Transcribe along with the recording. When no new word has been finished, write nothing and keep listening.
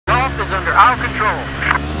under our control.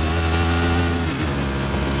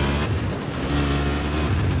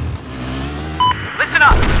 Listen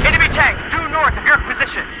up! Enemy tank due north of your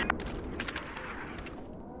position.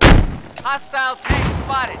 Hostile tank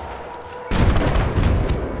spotted.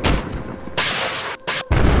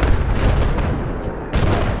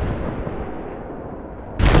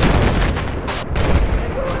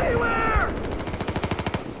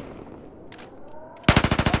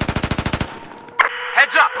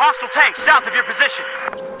 Heads up! Hostile tank south of your position.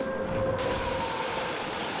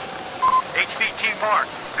 HVT mark.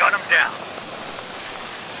 Gun them down.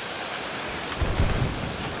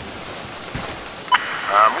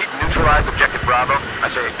 We've neutralized Objective Bravo. I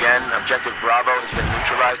say again, Objective Bravo has been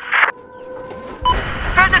neutralized.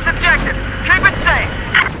 Defend this objective! Keep it safe!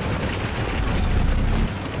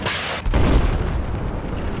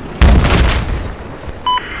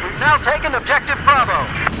 We've now taken Objective Bravo.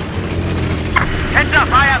 Heads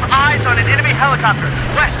up, I have eyes on an enemy helicopter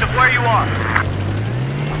west of where you are.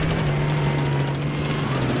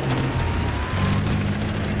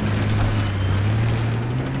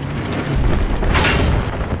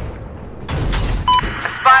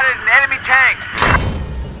 Spotted an enemy tank.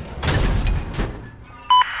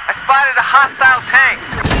 I spotted a hostile tank.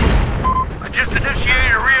 I just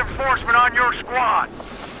initiated a reinforcement on your squad.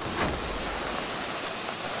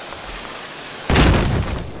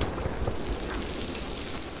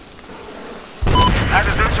 Have a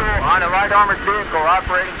visual on a light armored vehicle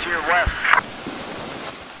operating to your west.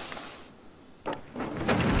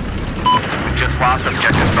 We just lost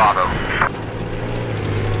Objective Bravo.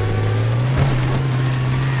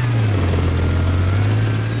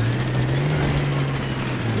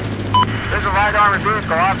 There's a light armored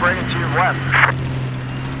vehicle operating to your west.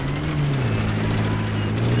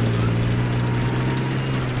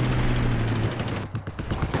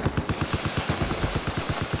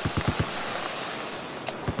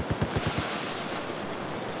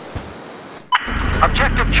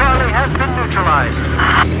 Objective Charlie has been neutralized.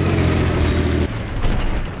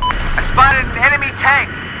 I spotted an enemy tank.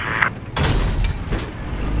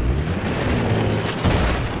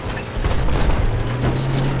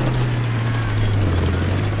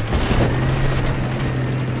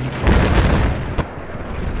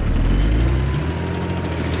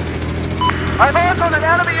 I've eyes on an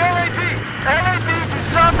enemy LAV. LAV to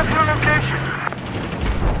south of your location.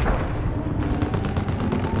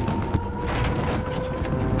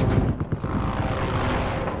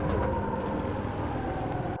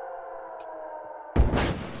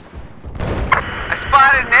 I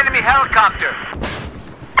spotted an enemy helicopter.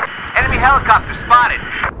 Enemy helicopter spotted.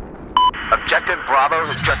 Objective Bravo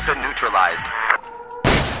has just been neutralized.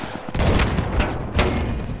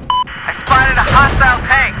 I spotted a hostile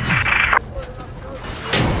tank.